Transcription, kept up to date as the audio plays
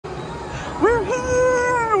We're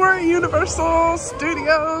here! We're at Universal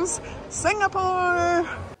Studios, Singapore!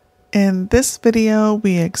 In this video,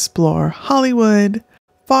 we explore Hollywood,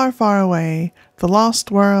 Far, Far Away, The Lost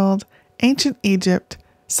World, Ancient Egypt,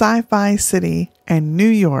 Sci-Fi City, and New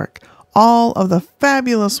York, all of the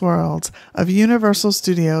fabulous worlds of Universal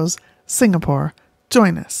Studios, Singapore.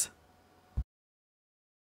 Join us.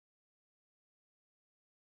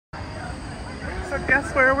 So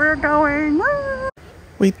guess where we're going?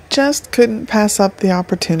 We just couldn't pass up the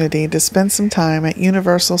opportunity to spend some time at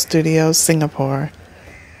Universal Studios Singapore.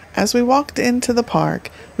 As we walked into the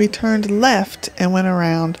park, we turned left and went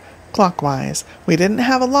around clockwise. We didn't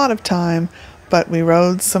have a lot of time, but we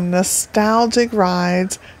rode some nostalgic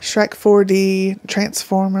rides, Shrek 4D,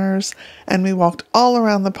 Transformers, and we walked all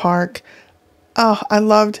around the park. Oh, I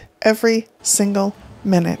loved every single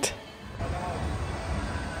minute.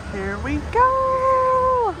 Here we go!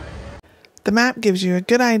 The map gives you a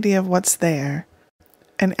good idea of what's there.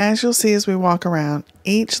 And as you'll see as we walk around,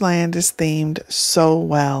 each land is themed so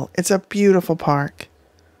well. It's a beautiful park.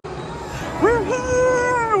 We're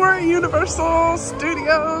here! We're at Universal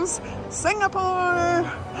Studios,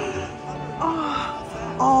 Singapore!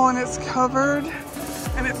 Oh, and it's covered.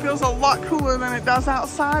 And it feels a lot cooler than it does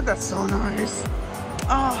outside. That's so nice.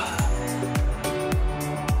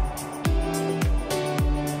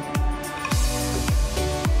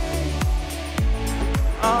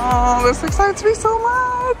 Oh, this excites me so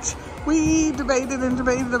much. We debated and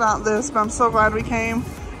debated about this, but I'm so glad we came,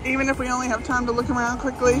 even if we only have time to look around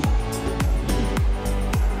quickly.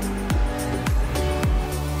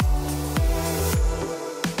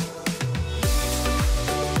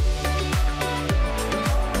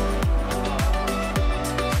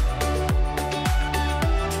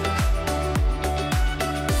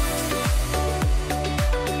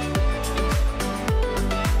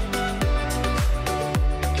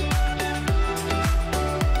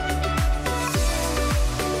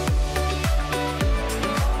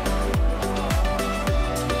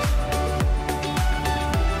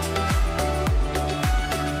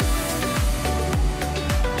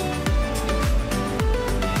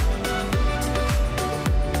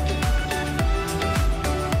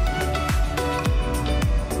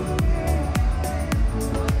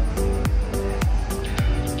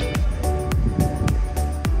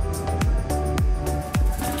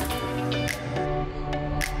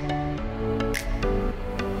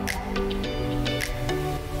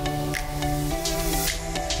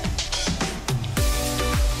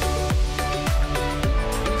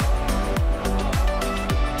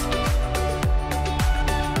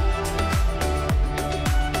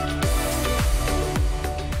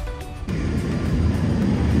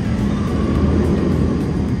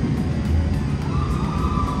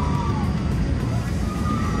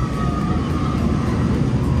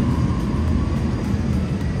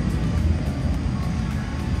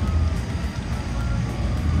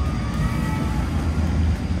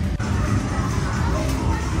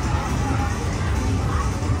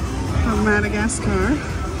 Madagascar.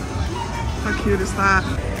 How cute is that?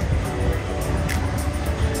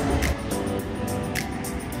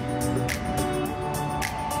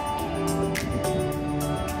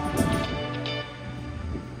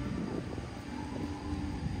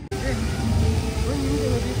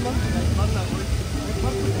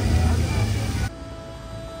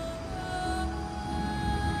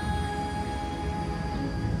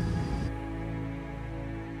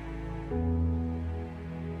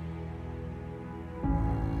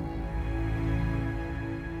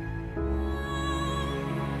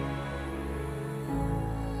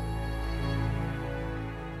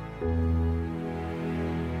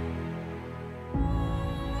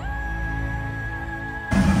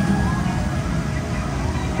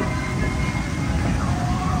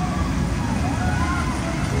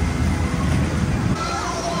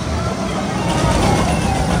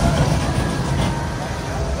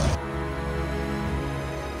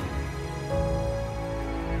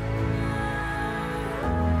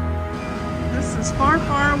 Is far,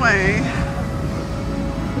 far away.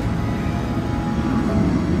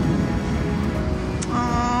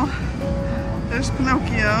 Oh, there's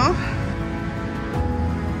Pinocchio.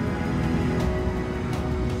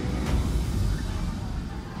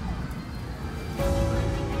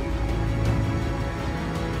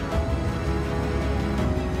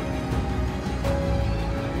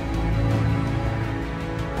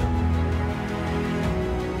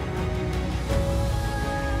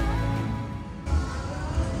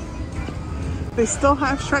 They still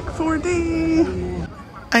have Shrek 4D.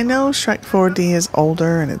 I know Shrek 4D is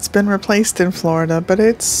older and it's been replaced in Florida, but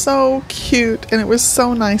it's so cute and it was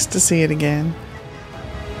so nice to see it again.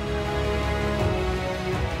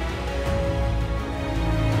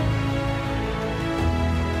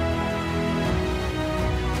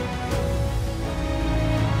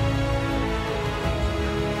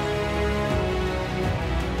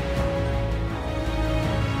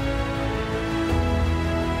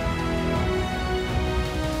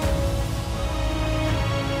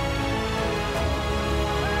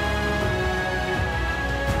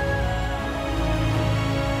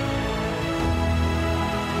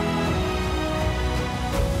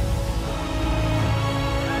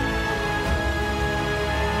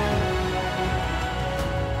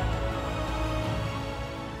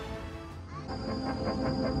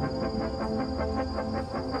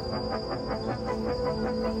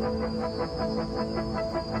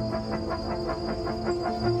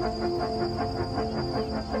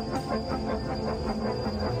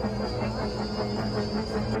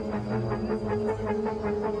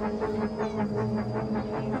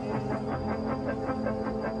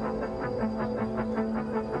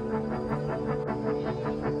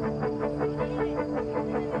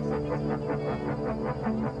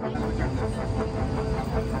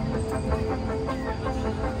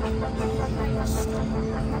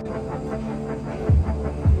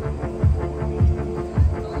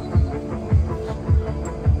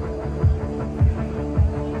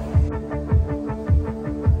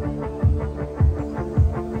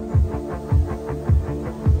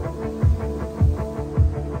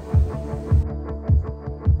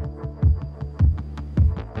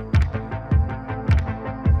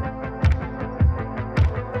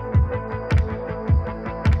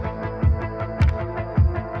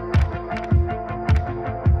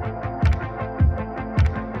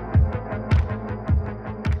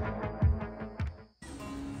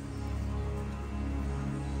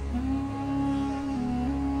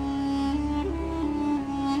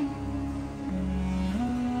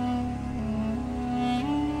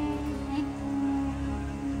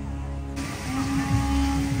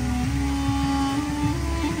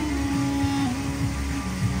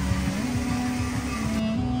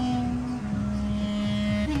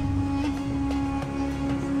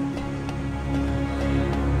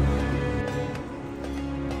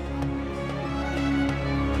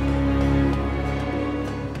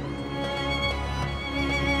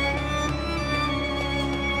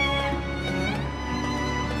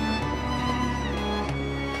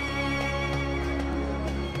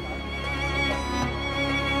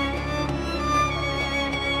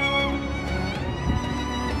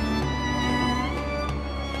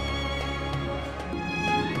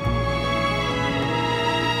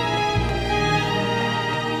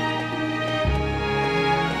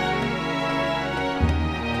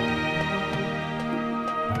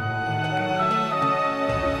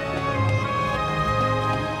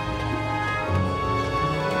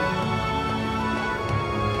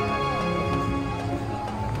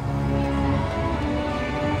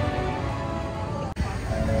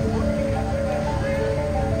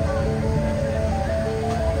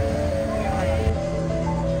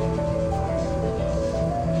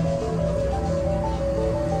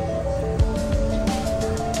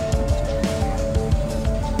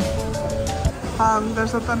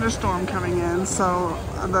 There's a thunderstorm coming in, so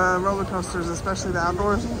the roller coasters, especially the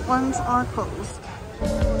outdoors ones, are closed.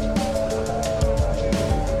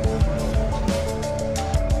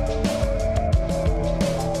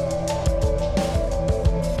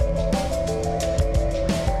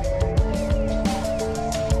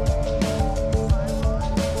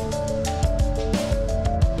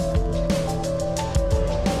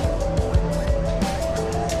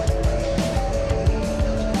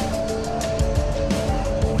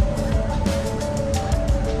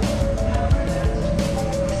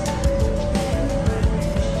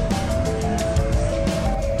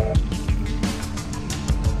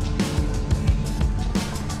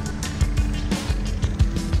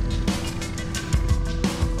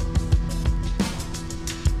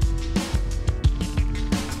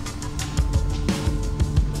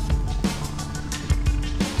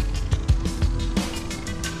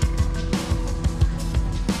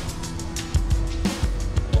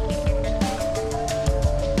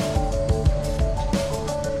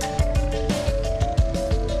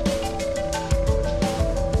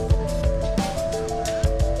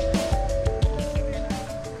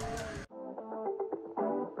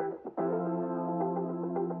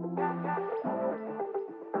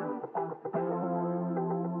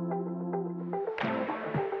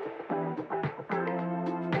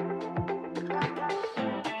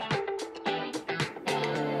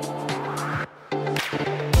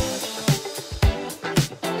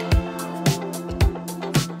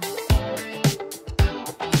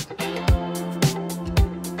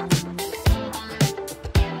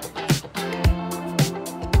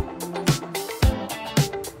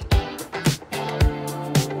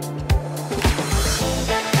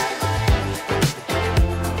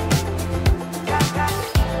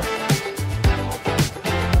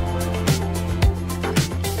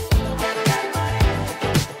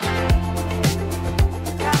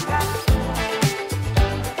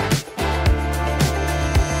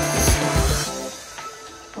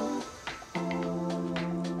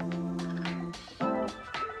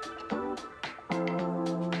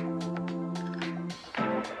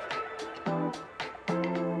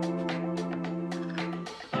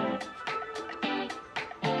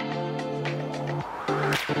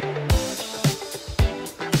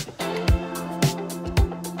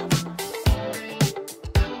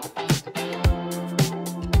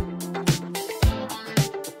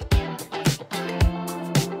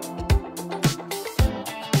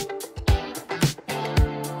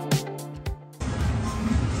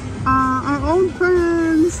 Old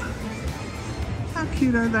friends. How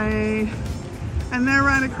cute are they? And they're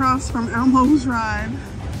right across from Elmo's Ride,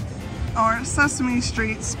 or Sesame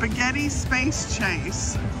Street Spaghetti Space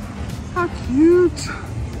Chase. How cute.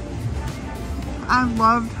 I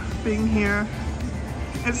loved being here.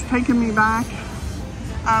 It's taken me back.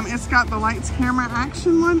 It's got the lights, camera,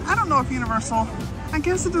 action one. I don't know if Universal, I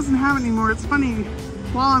guess it doesn't have it anymore. It's funny,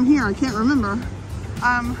 while I'm here, I can't remember.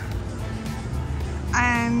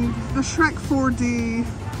 And the Shrek 4D,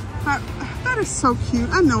 that is so cute.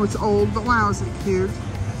 I know it's old, but wow, is it cute.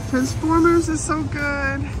 Transformers is so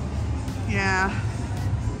good. Yeah,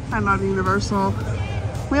 I love Universal.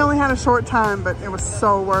 We only had a short time, but it was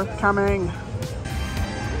so worth coming.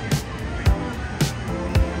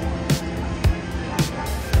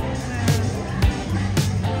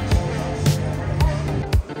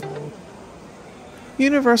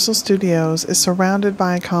 Universal Studios is surrounded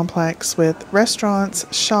by a complex with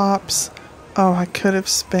restaurants, shops. Oh, I could have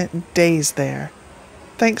spent days there.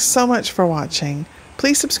 Thanks so much for watching.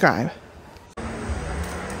 Please subscribe.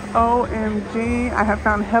 OMG, I have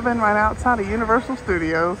found heaven right outside of Universal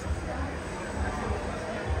Studios.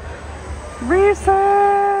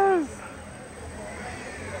 Reese's!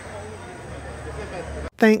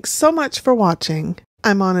 Thanks so much for watching.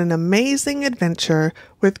 I'm on an amazing adventure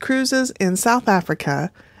with cruises in South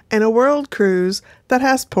Africa and a world cruise that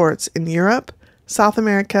has ports in Europe, South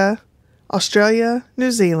America, Australia, New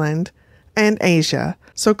Zealand, and Asia.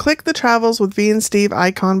 So click the Travels with V and Steve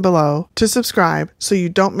icon below to subscribe so you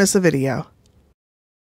don't miss a video.